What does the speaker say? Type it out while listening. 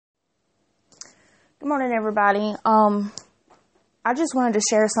Good morning, everybody. I just wanted to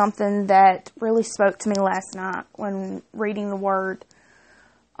share something that really spoke to me last night when reading the Word.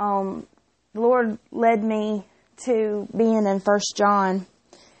 The Lord led me to being in 1 John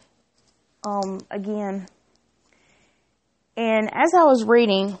again. And as I was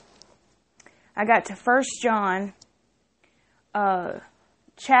reading, I got to 1 John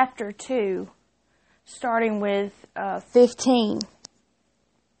chapter 2, starting with 15.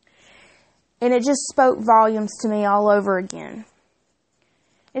 And it just spoke volumes to me all over again.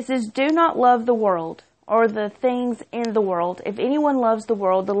 It says, "Do not love the world or the things in the world. If anyone loves the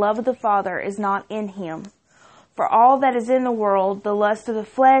world, the love of the Father is not in him. For all that is in the world, the lust of the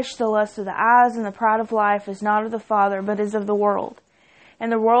flesh, the lust of the eyes, and the pride of life is not of the Father, but is of the world.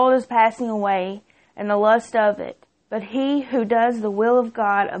 And the world is passing away, and the lust of it. But he who does the will of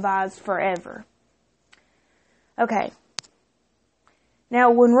God abides forever." Okay.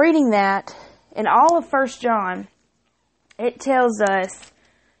 Now, when reading that, in all of 1 John, it tells us,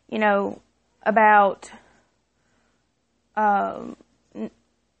 about,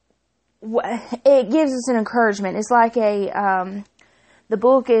 it gives us an encouragement. It's like the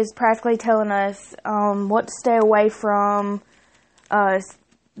book is practically telling us what to stay away from, the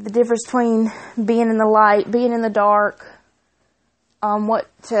difference between being in the light, being in the dark, what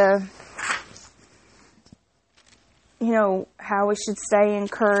to, how we should stay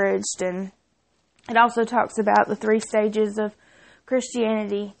encouraged, and it also talks about the 3 stages of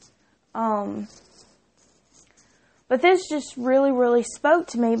Christianity. But this just really, really spoke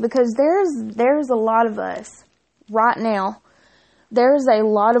to me because there's a lot of us right now. There's a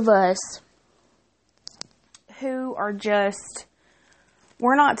lot of us who are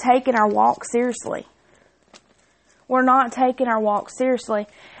we're not taking our walk seriously. We're not taking our walk seriously.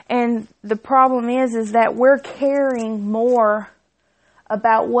 And the problem is that we're caring more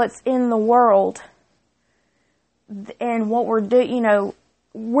about what's in the world and what we're doing,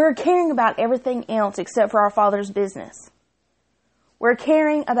 we're caring about everything else except for our Father's business. We're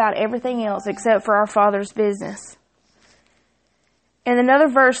caring about everything else except for our Father's business. And another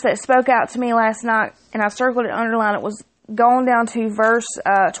verse that spoke out to me last night, and I circled it, underlined it, was going down to verse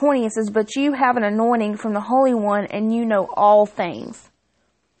 20. It says, "But you have an anointing from the Holy One, and you know all things."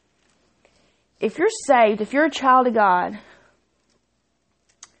 If you're saved, if you're a child of God,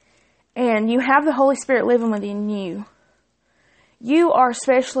 and you have the Holy Spirit living within you, you are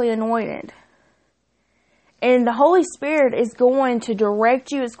specially anointed. And the Holy Spirit is going to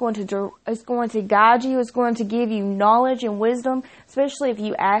direct you, it's going to guide you, it's going to give you knowledge and wisdom, especially if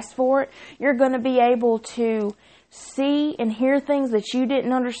you ask for it. You're going to be able to see and hear things that you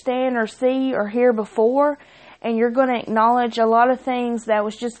didn't understand or see or hear before, and you're going to acknowledge a lot of things that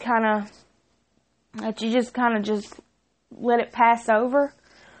was just that you just let it pass over.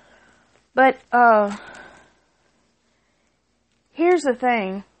 But, here's the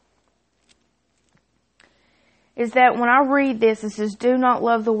thing, is that when I read this, it says, "Do not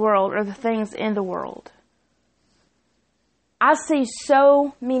love the world or the things in the world." I see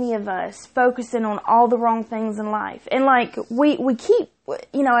so many of us focusing on all the wrong things in life. And we keep,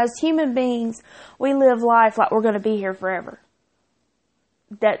 as human beings, we live life like we're going to be here forever.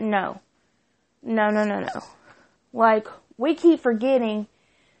 No. Like, we keep forgetting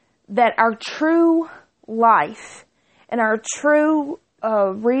that our true life and our true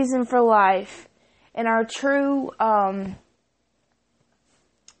reason for life and our true, I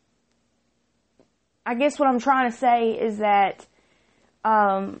guess what I'm trying to say is that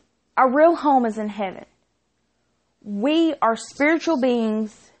our real home is in heaven. We are spiritual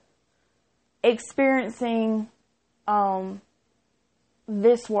beings experiencing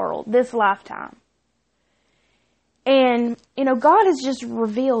this world, this lifetime. And, God has just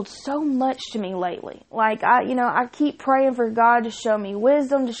revealed so much to me lately. Like, I keep praying for God to show me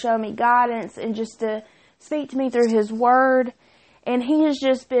wisdom, to show me guidance, and just to speak to me through His Word. And He has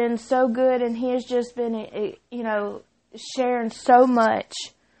just been so good, and He has just been, sharing so much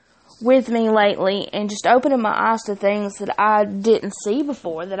with me lately, and just opening my eyes to things that I didn't see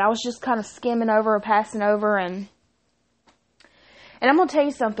before, that I was just kind of skimming over or passing over. And I'm going to tell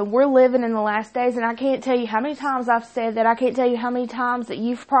you something. We're living in the last days, and I can't tell you how many times I've said that. I can't tell you how many times that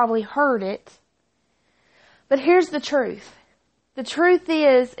you've probably heard it. But here's the truth. The truth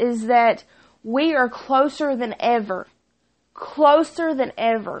is that we are closer than ever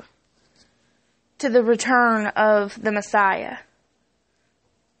to the return of the Messiah,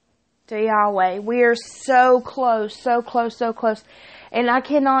 to Yahweh. We are so close. And I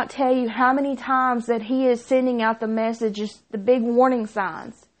cannot tell you how many times that He is sending out the messages, the big warning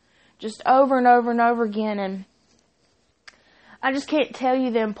signs, just over and over and over again. And I just can't tell you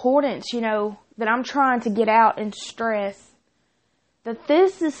the importance, that that I'm trying to get out and stress that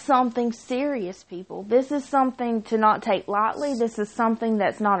this is something serious, people. This is something to not take lightly. This is something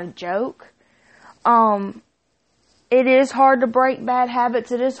that's not a joke. It is hard to break bad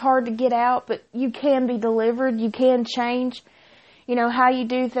habits. It is hard to get out, but you can be delivered. You can change, how you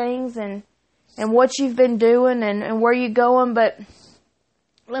do things and what you've been doing and where you're going. But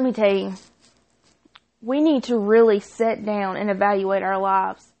let me tell you, we need to really sit down and evaluate our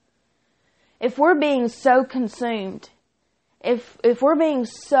lives. If we're being so consumed, if we're being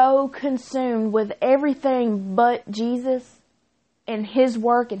so consumed with everything but Jesus and His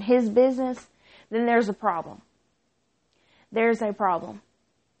work and His business, then there's a problem. There's a problem.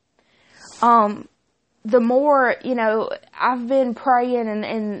 The more, I've been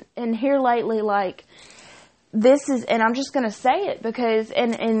praying and here lately, like, this is, and I'm just going to say it because,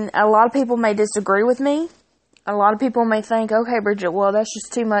 and a lot of people may disagree with me. A lot of people may think, okay, Bridget, well, that's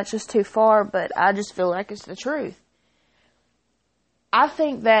just too much, it's too far, but I just feel like it's the truth. I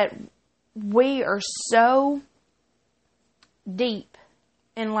think that we are so deep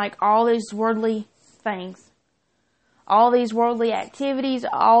in, like, all these worldly things, all these worldly activities,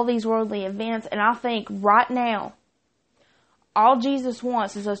 all these worldly events, and I think right now, all Jesus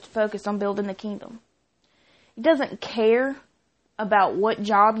wants is us to focus on building the kingdom. He doesn't care about what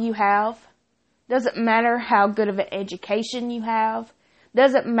job you have. Doesn't matter how good of an education you have.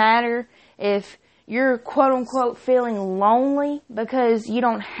 Doesn't matter if you're quote unquote feeling lonely because you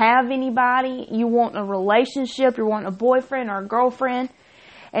don't have anybody. You want a relationship. You want a boyfriend or a girlfriend.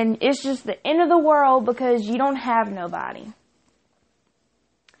 And it's just the end of the world because you don't have nobody.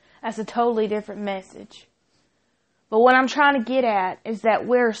 That's a totally different message. But what I'm trying to get at is that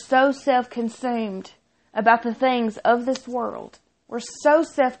we're so self-consumed about the things of this world. We're so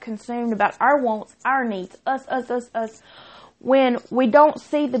self-consumed about our wants, our needs, us, when we don't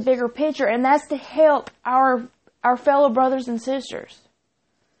see the bigger picture, and that's to help our fellow brothers and sisters.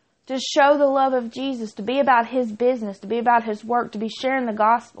 To show the love of Jesus, to be about His business, to be about His work, to be sharing the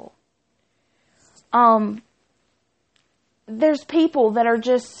gospel. There's people that are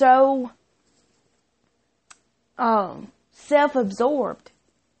just so self-absorbed.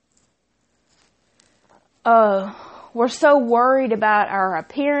 We're so worried about our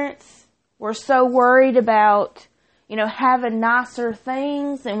appearance. We're so worried about, having nicer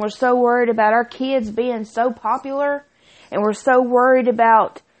things. And we're so worried about our kids being so popular. And we're so worried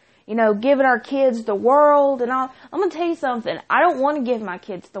about, giving our kids the world and all. I'm going to tell you something. I don't want to give my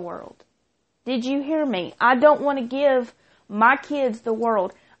kids the world. Did you hear me? I don't want to give my kids the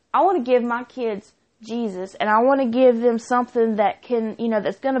world. I want to give my kids Jesus. And I want to give them something that can,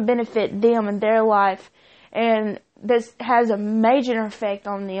 that's going to benefit them and their life. And this has a major effect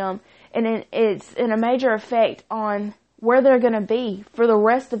on them, and it's a major effect on where they're going to be for the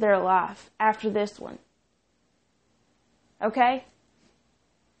rest of their life after this one. Okay?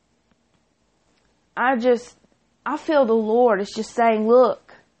 I feel the Lord is just saying,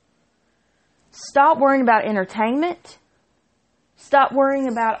 look, stop worrying about entertainment. Stop worrying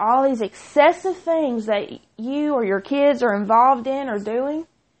about all these excessive things that you or your kids are involved in or doing.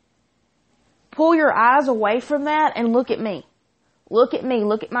 Pull your eyes away from that and look at me. Look at me.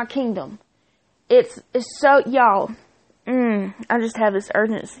 Look at my kingdom. It's so, y'all, I just have this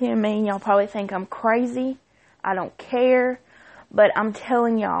urgency in me. Y'all probably think I'm crazy. I don't care. But I'm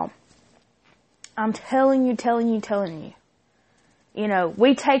telling y'all. I'm telling you.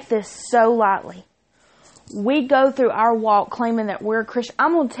 We take this so lightly. We go through our walk claiming that we're Christian.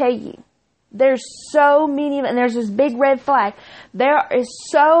 I'm going to tell you. There's so many of, and there's this big red flag. There is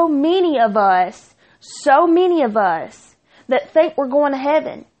so many of us that think we're going to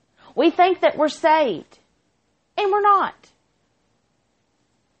heaven. We think that we're saved. And we're not.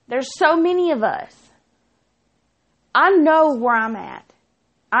 There's so many of us. I know where I'm at.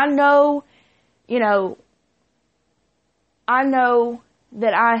 I know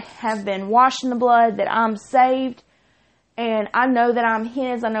that I have been washed in the blood, that I'm saved. And I know that I'm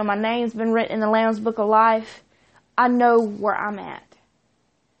His. I know my name's been written in the Lamb's Book of Life. I know where I'm at.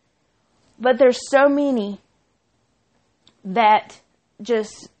 But there's so many that they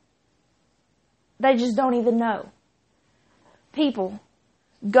just don't even know. People,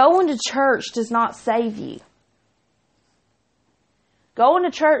 going to church does not save you. Going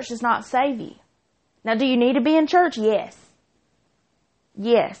to church does not save you. Now, do you need to be in church? Yes.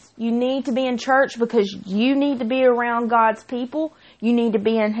 Yes, you need to be in church because you need to be around God's people. You need to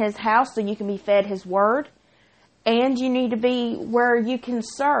be in His house so you can be fed His word. And you need to be where you can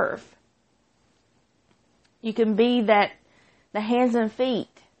serve. You can be the hands and feet.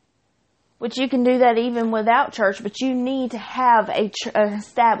 Which you can do that even without church, but you need to have an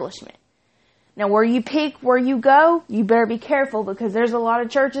establishment. Now, where you pick where you go, you better be careful, because there's a lot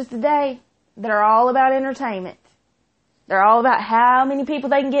of churches today that are all about entertainment. They're all about how many people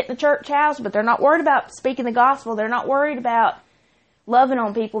they can get in the church house, but they're not worried about speaking the gospel. They're not worried about loving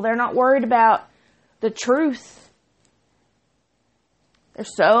on people. They're not worried about the truth.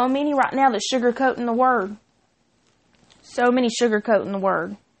 There's so many right now that sugarcoating the word. So many sugarcoating the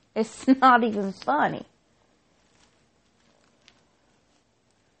word. It's not even funny.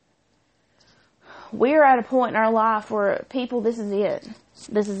 We're at a point in our life where people, this is it.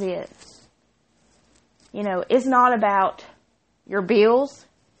 This is it. You know, it's not about your bills.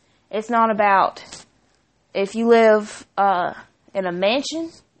 It's not about if you live in a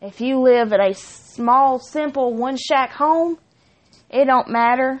mansion. If you live at a small, simple, one-shack home. It don't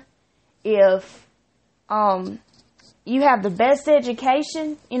matter if you have the best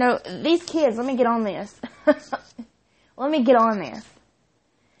education. You know, these kids, let me get on this. Let me get on this.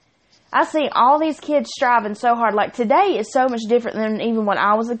 I see all these kids striving so hard. Like, today is so much different than even when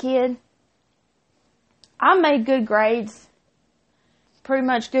I was a kid. I made good grades. Pretty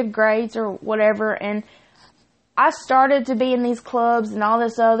much good grades or whatever. And I started to be in these clubs and all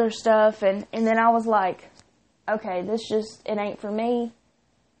this other stuff. And then I was like, okay, it ain't for me.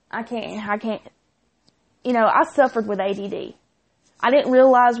 I can't. You know, I suffered with ADD. I didn't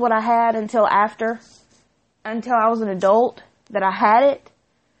realize what I had until I was an adult that I had it.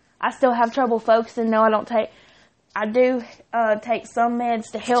 I still have trouble focusing. No, I do take some meds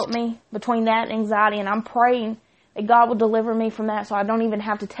to help me between that and anxiety, and I'm praying that God will deliver me from that so I don't even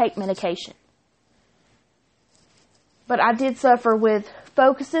have to take medication. But I did suffer with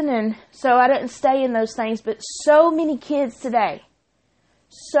focusing, and so I didn't stay in those things. But so many kids today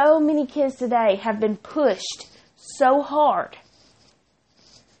have been pushed so hard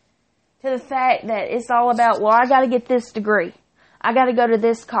to the fact that it's all about, well, I got to get this degree. I got to go to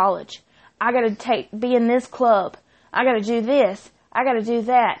this college. I got to be in this club. I got to do this. I got to do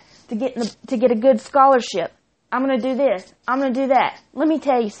that to get a good scholarship. I'm going to do this. I'm going to do that. Let me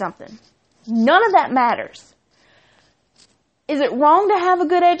tell you something. None of that matters. Is it wrong to have a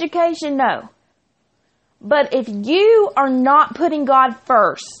good education? No. But if you are not putting God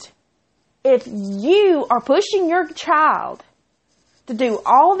first, if you are pushing your child to do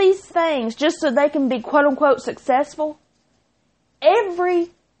all these things just so they can be quote unquote successful, every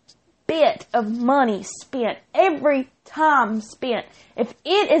bit of money spent, every time spent, if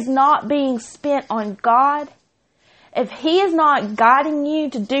it is not being spent on God, if He is not guiding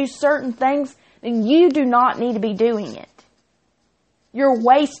you to do certain things, then you do not need to be doing it. You're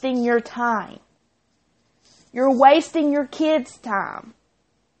wasting your time. You're wasting your kids' time.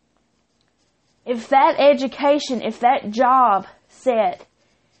 If that education, if that job set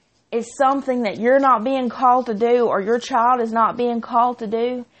is something that you're not being called to do, or your child is not being called to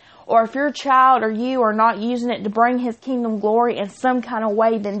do, or if your child or you are not using it to bring His kingdom glory in some kind of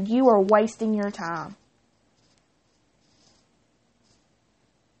way, then you are wasting your time.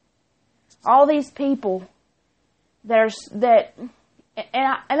 All these people and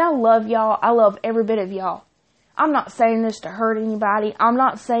I love y'all. I love every bit of y'all. I'm not saying this to hurt anybody. I'm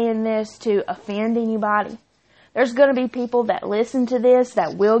not saying this to offend anybody. There's going to be people that listen to this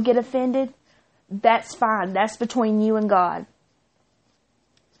that will get offended. That's fine. That's between you and God.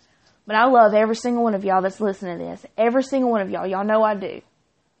 But I love every single one of y'all that's listening to this. Every single one of y'all. Y'all know I do.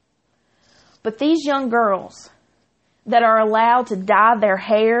 But these young girls that are allowed to dye their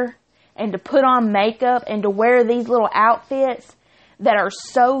hair and to put on makeup and to wear these little outfits that are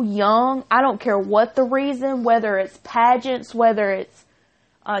so young, I don't care what the reason, whether it's pageants, whether it's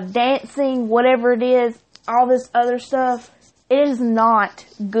dancing, whatever it is, all this other stuff, it is not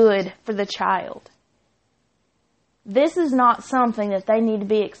good for the child. This is not something that they need to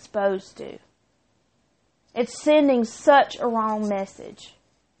be exposed to. It's sending such a wrong message.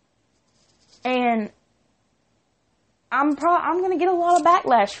 And I'm going to get a lot of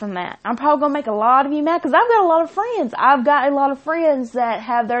backlash from that. I'm probably going to make a lot of you mad because I've got a lot of friends. I've got a lot of friends that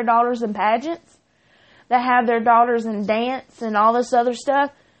have their daughters in pageants, that have their daughters in dance and all this other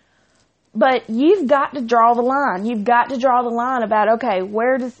stuff. But you've got to draw the line. You've got to draw the line about, okay,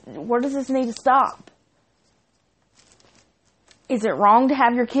 where does this need to stop? Is it wrong to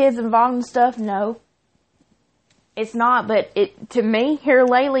have your kids involved in stuff? No. It's not, but to me, here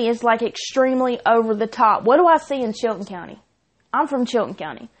lately, it's like extremely over the top. What do I see in Chilton County? I'm from Chilton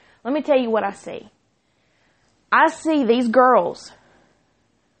County. Let me tell you what I see. I see these girls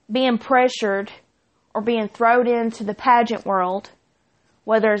being pressured or being thrown into the pageant world,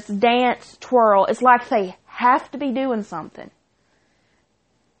 whether it's dance, twirl. It's like they have to be doing something.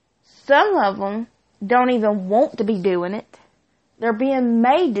 Some of them don't even want to be doing it. They're being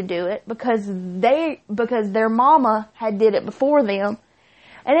made to do it because their mama had did it before them.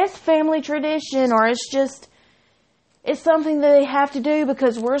 And it's family tradition, or it's something that they have to do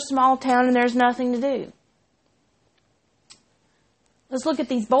because we're a small town and there's nothing to do. Let's look at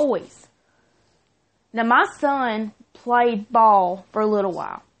these boys. Now, my son played ball for a little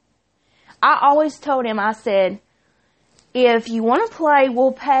while. I always told him, I said, if you want to play,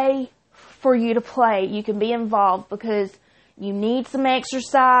 we'll pay for you to play. You can be involved because you need some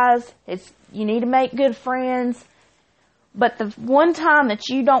exercise. You need to make good friends. But the one time that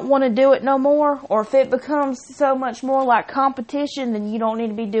you don't want to do it no more, or if it becomes so much more like competition, then you don't need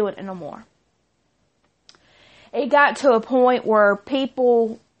to be doing it no more. It got to a point where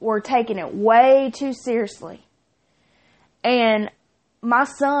people were taking it way too seriously. And my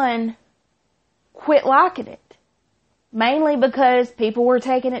son quit liking it. Mainly because people were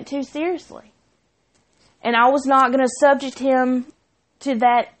taking it too seriously. And I was not going to subject him to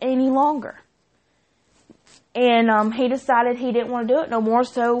that any longer. And he decided he didn't want to do it no more,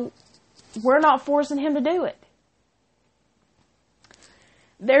 so we're not forcing him to do it.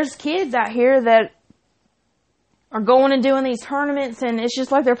 There's kids out here that are going and doing these tournaments, and it's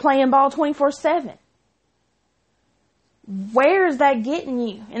just like they're playing ball 24/7. Where is that getting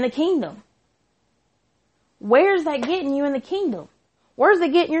you in the kingdom? Where's that getting you in the kingdom? Where's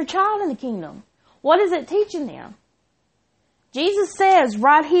it getting your child in the kingdom? What is it teaching them? Jesus says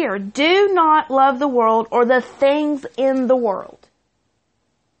right here, do not love the world or the things in the world.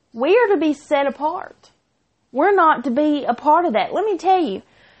 We are to be set apart. We're not to be a part of that. Let me tell you,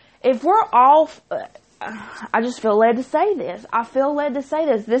 if we're all, I just feel led to say this. I feel led to say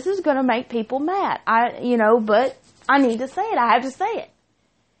this. This is going to make people mad. But I need to say it. I have to say it.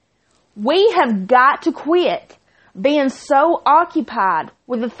 We have got to quit being so occupied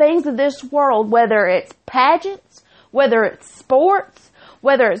with the things of this world, whether it's pageants, whether it's sports,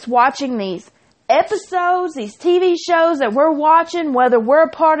 whether it's watching these episodes, these TV shows that we're watching, whether we're a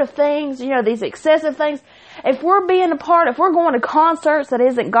part of things, these excessive things. If we're going to concerts that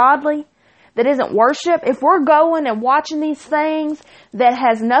isn't godly, that isn't worship, if we're going and watching these things that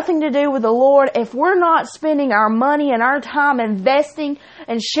has nothing to do with the Lord, if we're not spending our money and our time investing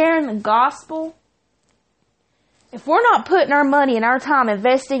and sharing the gospel, if we're not putting our money and our time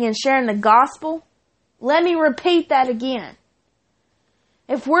investing and sharing the gospel, let me repeat that again.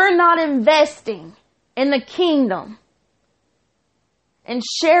 If we're not investing in the kingdom and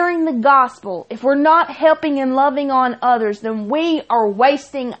sharing the gospel, if we're not helping and loving on others, then we are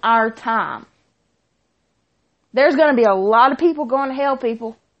wasting our time. There's going to be a lot of people going to hell,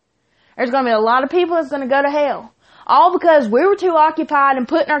 people. There's going to be a lot of people that's going to go to hell. All because we were too occupied in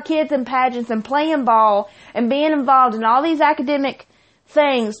putting our kids in pageants and playing ball and being involved in all these academic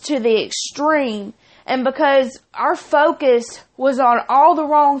things to the extreme. And because our focus was on all the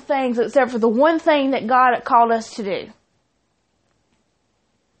wrong things except for the one thing that God had called us to do.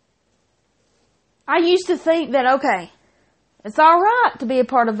 I used to think that, okay, it's all right to be a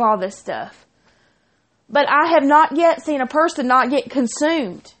part of all this stuff. But I have not yet seen a person not get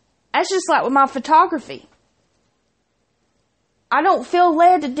consumed. That's just like with my photography. I don't feel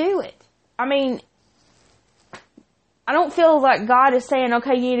led to do it. I don't feel like God is saying,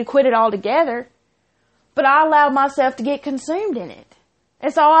 okay, you need to quit it altogether. But I allowed myself to get consumed in it.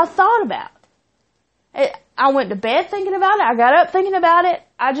 That's all I thought about. I went to bed thinking about it. I got up thinking about it.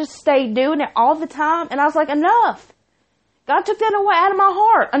 I just stayed doing it all the time. And I was like, enough. God took that away out of my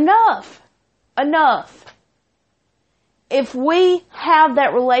heart. Enough. Enough. If we have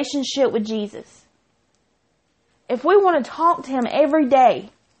that relationship with Jesus, if we want to talk to Him every day,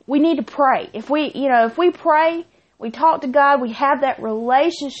 we need to pray. If we pray, we talk to God, we have that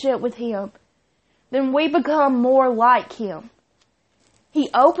relationship with Him, then we become more like Him. He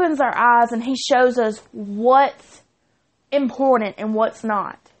opens our eyes and He shows us what's important and what's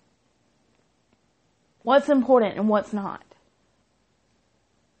not. What's important and what's not.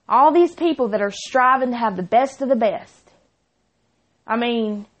 All these people that are striving to have the best of the best.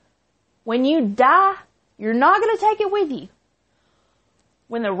 When you die, you're not going to take it with you.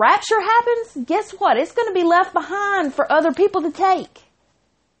 When the rapture happens, guess what? It's going to be left behind for other people to take.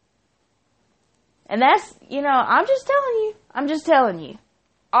 And that's, I'm just telling you,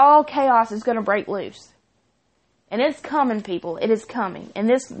 all chaos is going to break loose. And it's coming, people. It is coming. And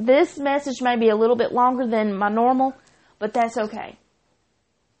this message may be a little bit longer than my normal, but that's okay.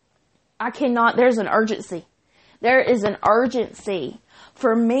 There's an urgency. There is an urgency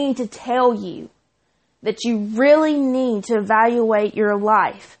for me to tell you that you really need to evaluate your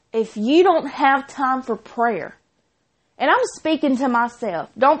life. If you don't have time for prayer, and I'm speaking to myself,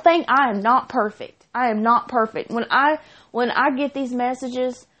 don't think I am not perfect. I am not perfect. When I get these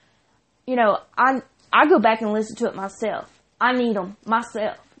messages, I go back and listen to it myself. I need them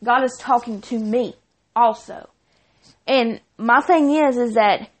myself. God is talking to me also. And my thing is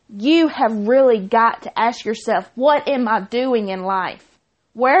that you have really got to ask yourself, what am I doing in life?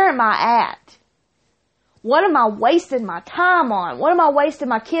 Where am I at? What am I wasting my time on? What am I wasting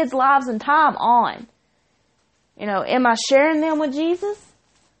my kids' lives and time on? Am I sharing them with Jesus?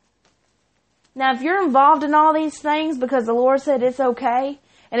 Now, if you're involved in all these things because the Lord said it's okay,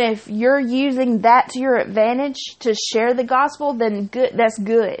 and if you're using that to your advantage to share the gospel, then good. That's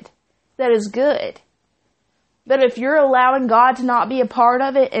good. That is good. But if you're allowing God to not be a part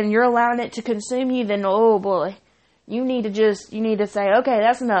of it and you're allowing it to consume you, then oh boy, you need to say, okay,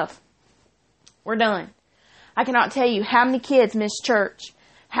 that's enough. We're done. I cannot tell you how many kids miss church,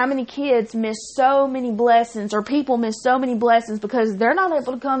 how many kids miss so many blessings, or people miss so many blessings because they're not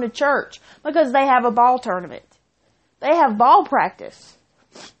able to come to church because they have a ball tournament. They have ball practice.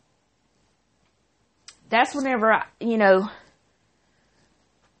 That's whenever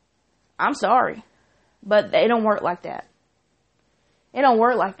I'm sorry, but it don't work like that. It don't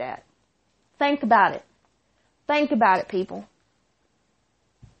work like that. Think about it. Think about it, people.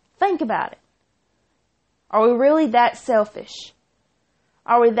 Think about it. Are we really that selfish?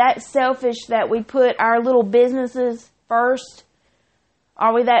 Are we that selfish that we put our little businesses first?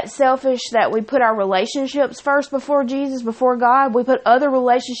 Are we that selfish that we put our relationships first before Jesus, before God? We put other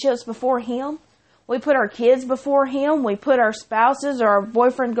relationships before Him? We put our kids before Him? We put our spouses or our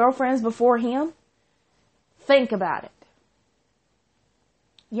boyfriend, girlfriends before Him? Think about it.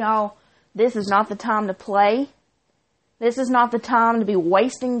 Y'all, this is not the time to play. This is not the time to be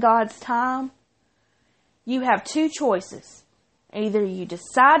wasting God's time. You have two choices. Either you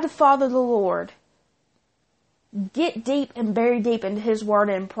decide to follow the Lord, get deep and very deep into His Word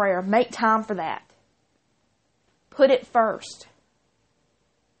and prayer. Make time for that. Put it first.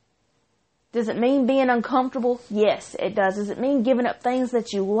 Does it mean being uncomfortable? Yes, it does. Does it mean giving up things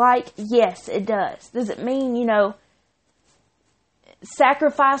that you like? Yes, it does. Does it mean,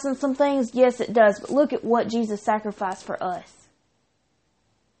 sacrificing some things? Yes, it does. But look at what Jesus sacrificed for us.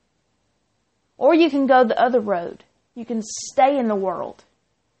 Or you can go the other road. You can stay in the world.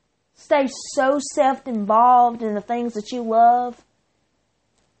 Stay so self-involved in the things that you love.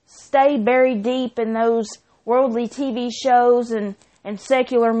 Stay buried deep in those worldly TV shows and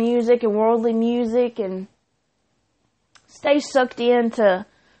secular music and worldly music, and stay sucked into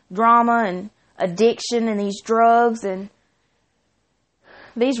drama and addiction and these drugs and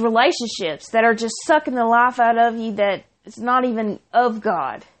these relationships that are just sucking the life out of you that is not even of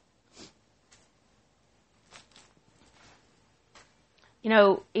God.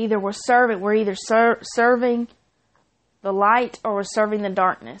 Either we're either serving the light or we're serving the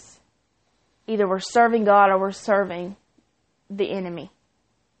darkness. Either we're serving God or we're serving the enemy.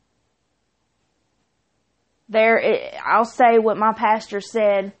 I'll say what my pastor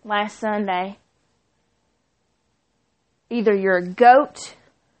said last Sunday. Either you're a goat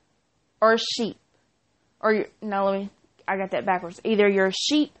or a sheep. I got that backwards. Either you're a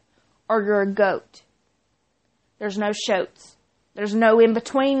sheep or you're a goat. There's no shoats. There's no in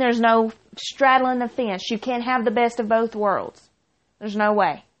between. There's no straddling the fence. You can't have the best of both worlds. There's no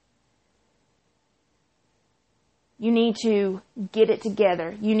way. You need to get it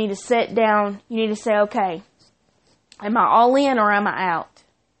together. You need to sit down. You need to say, okay, am I all in or am I out?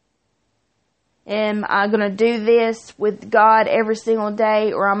 Am I going to do this with God every single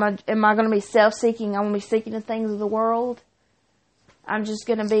day, or am I going to be self-seeking? I'm going to be seeking the things of the world. I'm just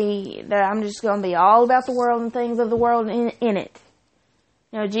going to be all about the world and things of the world in it.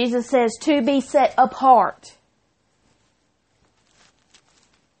 Jesus says to be set apart.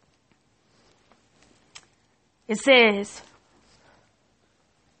 It says,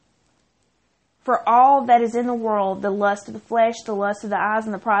 for all that is in the world, the lust of the flesh, the lust of the eyes,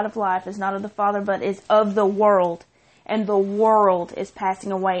 and the pride of life is not of the Father, but is of the world. And the world is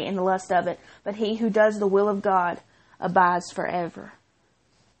passing away in the lust of it. But he who does the will of God abides forever.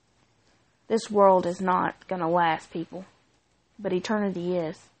 This world is not going to last, people. But eternity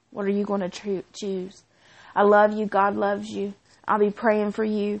is. What are you going to choose? I love you. God loves you. I'll be praying for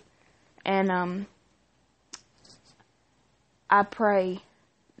you. And I pray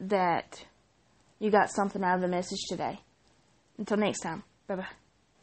that you got something out of the message today. Until next time. Bye-bye.